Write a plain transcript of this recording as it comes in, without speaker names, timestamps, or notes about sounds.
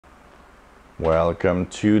Welcome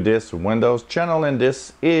to this Windows channel, and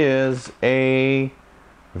this is a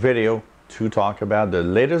video to talk about the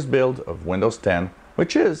latest build of Windows 10,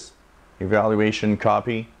 which is evaluation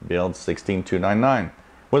copy build 16299. It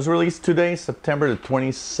was released today, September the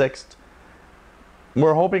 26th.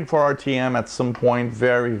 We're hoping for RTM at some point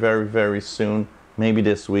very soon, maybe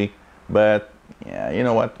this week, but yeah, you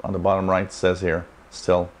know what, on the bottom right it says here,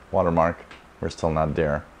 still watermark, we're still not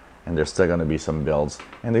there. And there's still going to be some builds,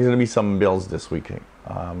 and there's going to be some builds this week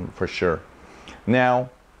for sure.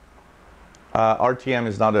 Now, RTM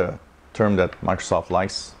is not a term that Microsoft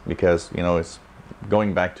likes because, you know, it's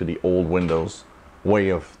going back to the old Windows way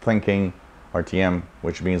of thinking. RTM,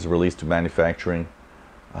 which means release to manufacturing,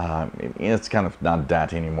 it's kind of not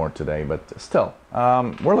that anymore today, but still,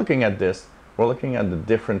 we're looking at this. We're looking at the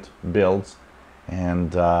different builds,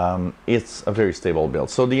 and it's a very stable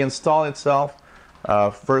build. So the install itself,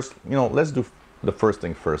 first, you know, let's do the first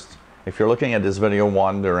thing first. If you're looking at this video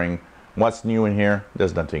wondering what's new in here,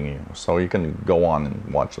 there's nothing new. So you can go on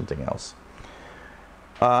and watch something else.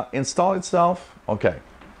 Install itself, okay.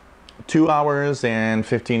 2 hours and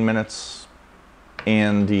 15 minutes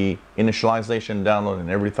in the initialization, download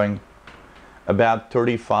and everything. About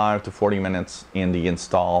 35 to 40 minutes in the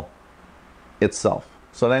install itself.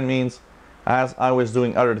 So that means as I was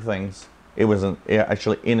doing other things, it was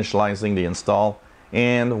actually initializing the install.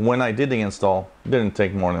 And when I did the install, it didn't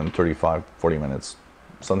take more than 35, 40 minutes,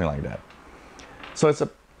 something like that. So it's a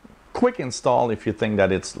quick install if you think that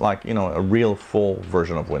it's like, you know, a real full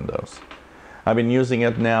version of Windows. I've been using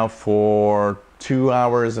it now for 2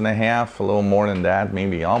 hours and a half, a little more than that,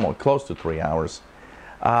 maybe almost close to 3 hours.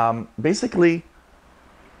 Basically,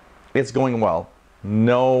 it's going well.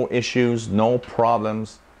 No issues, no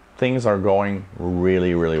problems. Things are going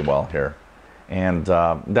really well here. And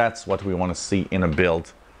that's what we want to see in a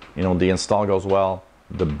build. You know, the install goes well,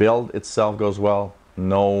 the build itself goes well,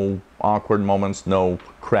 no awkward moments, no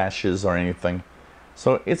crashes or anything.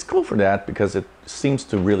 So it's cool for that because it seems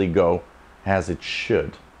to really go as it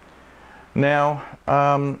should. Now,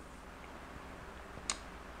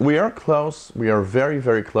 we are close. We are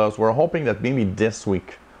very close. We're hoping that maybe this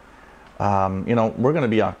week, you know, we're going to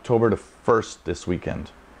be October the 1st this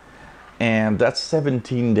weekend. And that's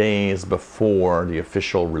 17 days before the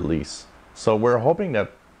official release. So we're hoping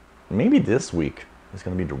that maybe this week is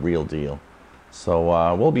going to be the real deal.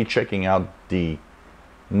 So we'll be checking out the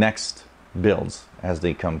next builds as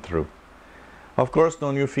they come through. Of course,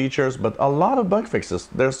 no new features, but a lot of bug fixes.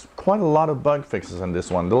 There's quite a lot of bug fixes in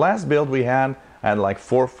this one. The last build we had like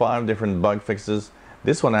 4 or 5 different bug fixes.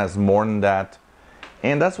 This one has more than that.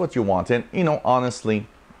 And that's what you want. And, you know, honestly,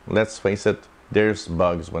 let's face it, there's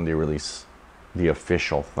bugs when they release the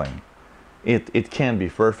official thing. It can't be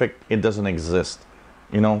perfect. It doesn't exist.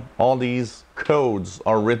 You know, all these codes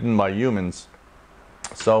are written by humans.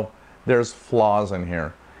 So there's flaws in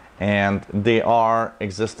here. And they are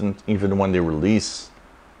existent even when they release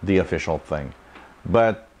the official thing.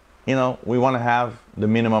 But, you know, we want to have the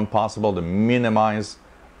minimum possible to minimize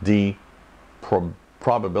the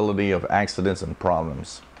probability of accidents and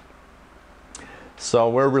problems. So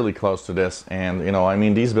we're really close to this, and you know, I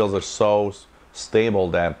mean, these builds are so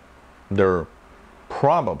stable that they're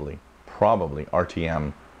probably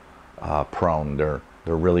RTM prone. They're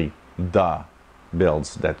really the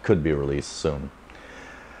builds that could be released soon.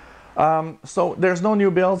 So there's no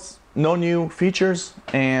new builds, no new features,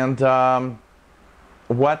 and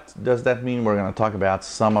what does that mean? We're going to talk about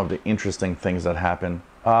some of the interesting things that happen.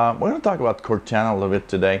 We're going to talk about Cortana a little bit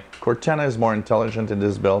today. Cortana is more intelligent in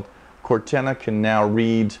this build. Cortana can now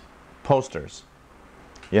read posters.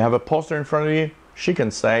 You have a poster in front of you, she can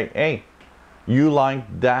say, hey, you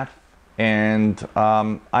like that, and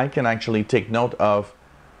I can actually take note of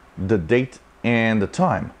the date and the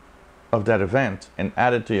time of that event and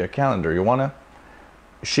add it to your calendar. You wanna?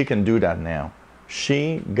 She can do that now.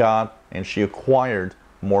 She got and she acquired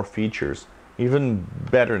more features, even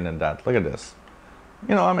better than that. Look at this.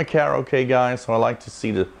 You know, I'm a karaoke guy, so I like to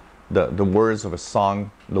see the words of a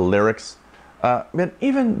song, the lyrics. But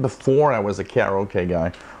even before I was a karaoke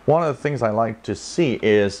guy, one of the things I like to see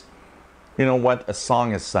is, you know, what a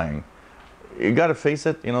song is saying. You gotta face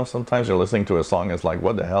it, you know, sometimes you're listening to a song, it's like,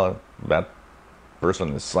 what the hell that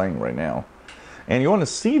person is saying right now? And you want to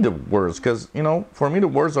see the words, because, you know, for me the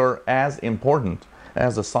words are as important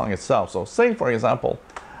as the song itself. So say, for example,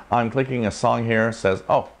 I'm clicking a song here, says,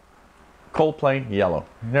 oh, Coldplay, Yellow.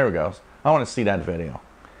 There it goes. I want to see that video.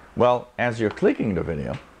 Well, as you're clicking the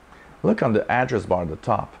video, look on the address bar at the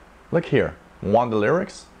top. Look here. Want the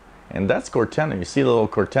lyrics? And that's Cortana. You see the little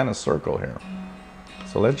Cortana circle here.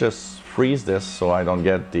 So let's just freeze this so I don't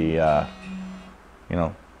get the, you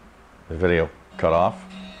know, the video cut off.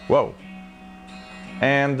 Whoa.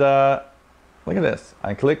 And look at this.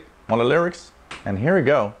 I click on the lyrics, and here we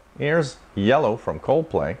go. Here's Yellow from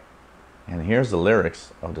Coldplay, and here's the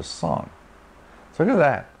lyrics of the song. So look at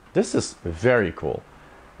that. This is very cool.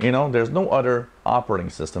 You know, there's no other operating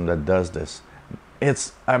system that does this.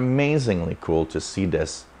 It's amazingly cool to see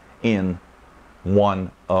this in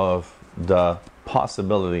one of the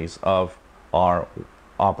possibilities of our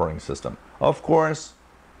operating system. Of course,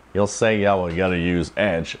 you'll say, yeah, well, you gotta use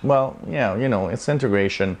Edge. Well, yeah, you know, it's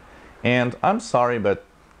integration. And I'm sorry, but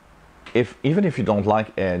even if you don't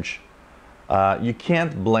like Edge, you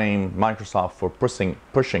can't blame Microsoft for pushing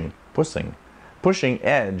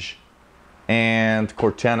Edge and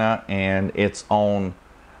Cortana and its own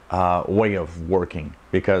way of working,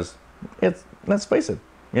 because it's, let's face it,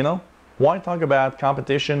 you know, why talk about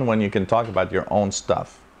competition when you can talk about your own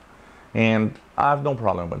stuff? And I have no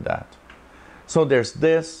problem with that. So there's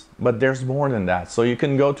this, but there's more than that. So you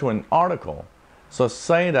can go to an article. So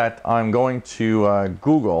say that I'm going to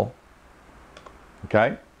Google,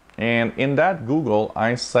 okay? And in that Google,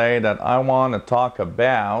 I say that I want to talk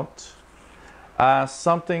about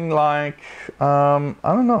something like, I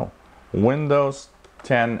don't know, Windows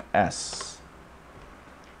 10s.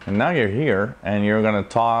 And now you're here and you're going to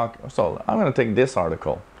talk. So I'm going to take this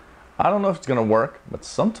article. I don't know if it's going to work, but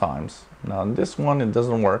sometimes. Now this one, it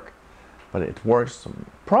doesn't work, but it works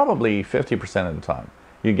probably 50% of the time.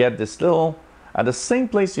 You get this little, at the same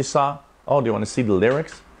place you saw, oh, do you want to see the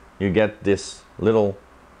lyrics? You get this little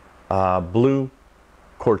blue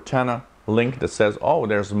Cortana link that says, oh,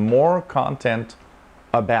 there's more content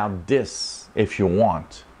about this if you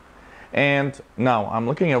want. And now I'm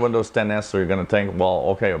looking at Windows 10s, so you're going to think, well,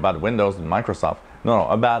 okay, about Windows and Microsoft. No,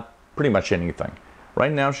 about pretty much anything.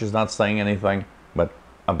 Right now, she's not saying anything, but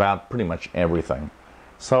about pretty much everything.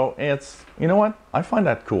 So it's, you know what? I find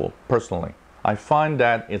that cool, personally. I find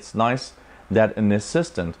that it's nice that an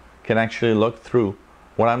assistant can actually look through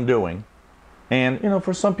what I'm doing. And, you know,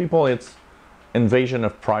 for some people, it's invasion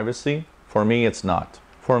of privacy. For me, it's not.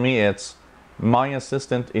 For me, it's my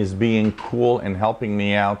assistant is being cool and helping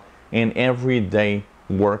me out in everyday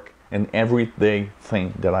work and everyday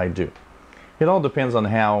thing that I do. It all depends on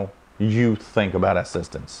how you think about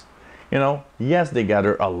assistants. You know, yes, they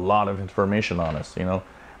gather a lot of information on us, you know,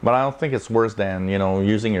 but I don't think it's worse than, you know,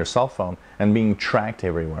 using your cell phone and being tracked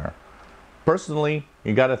everywhere. Personally,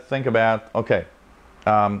 you got to think about, okay,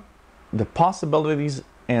 the possibilities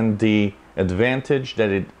and the advantage that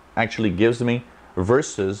it actually gives me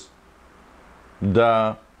versus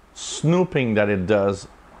the snooping that it does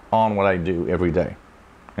on what I do every day,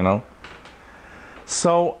 you know.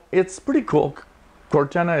 So it's pretty cool.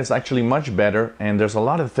 Cortana is actually much better, and there's a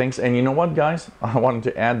lot of things. And you know what, guys, I wanted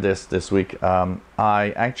to add this week.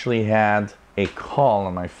 I actually had a call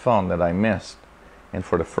on my phone that I missed, and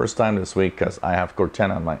for the first time this week, because I have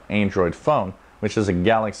Cortana on my Android phone, which is a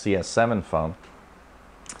Galaxy S7 phone,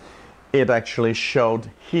 it actually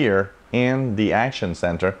showed here in the Action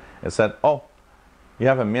Center. It said, oh, you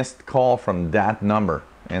have a missed call from that number.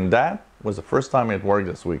 And that was the first time it worked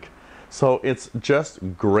this week. So it's just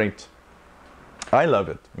great. I love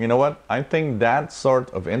it. You know what? I think that sort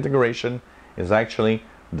of integration is actually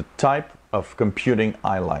the type of computing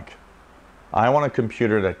I like. I want a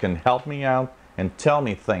computer that can help me out and tell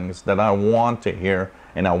me things that I want to hear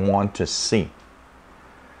and I want to see.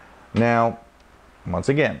 Now, once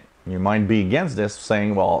again, you might be against this,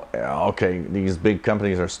 saying, well, okay, these big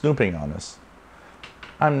companies are snooping on us.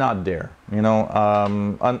 I'm not there, you know,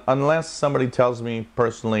 unless somebody tells me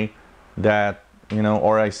personally that, you know,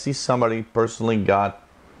 or I see somebody personally got,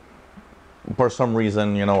 for some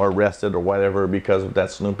reason, you know, arrested or whatever because of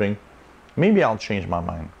that snooping, maybe I'll change my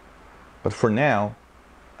mind. But for now,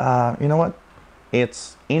 you know what?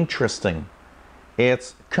 It's interesting.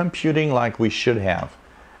 It's computing like we should have.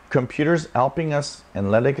 Computers helping us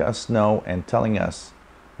and letting us know and telling us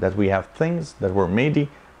that we have things that we're maybe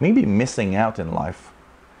missing out in life,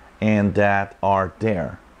 and that are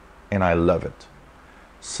there, and I love it.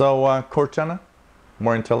 So Cortana,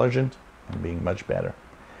 more intelligent and being much better.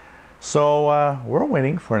 So we're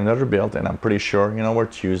waiting for another build, and I'm pretty sure, you know, we're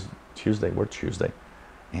Tuesday,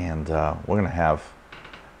 and we're gonna have,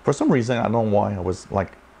 for some reason, I don't know why, I was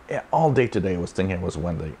like, all day today I was thinking it was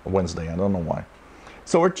Wednesday, I don't know why.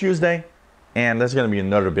 So we're Tuesday, and there's gonna be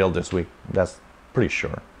another build this week, that's pretty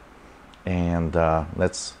sure. And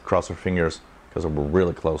let's cross our fingers, because we're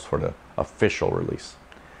really close for the official release.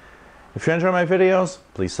 If you enjoy my videos,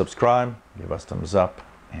 please subscribe, give us thumbs up,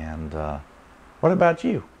 and what about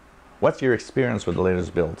you? What's your experience with the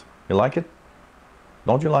latest build? You like it?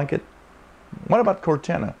 Don't you like it? What about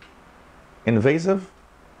Cortana? Invasive?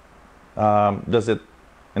 Does it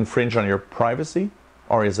infringe on your privacy,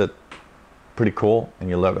 or is it pretty cool and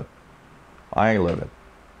you love it? I love it.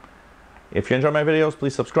 If you enjoy my videos,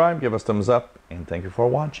 please subscribe, give us thumbs up, and thank you for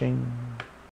watching.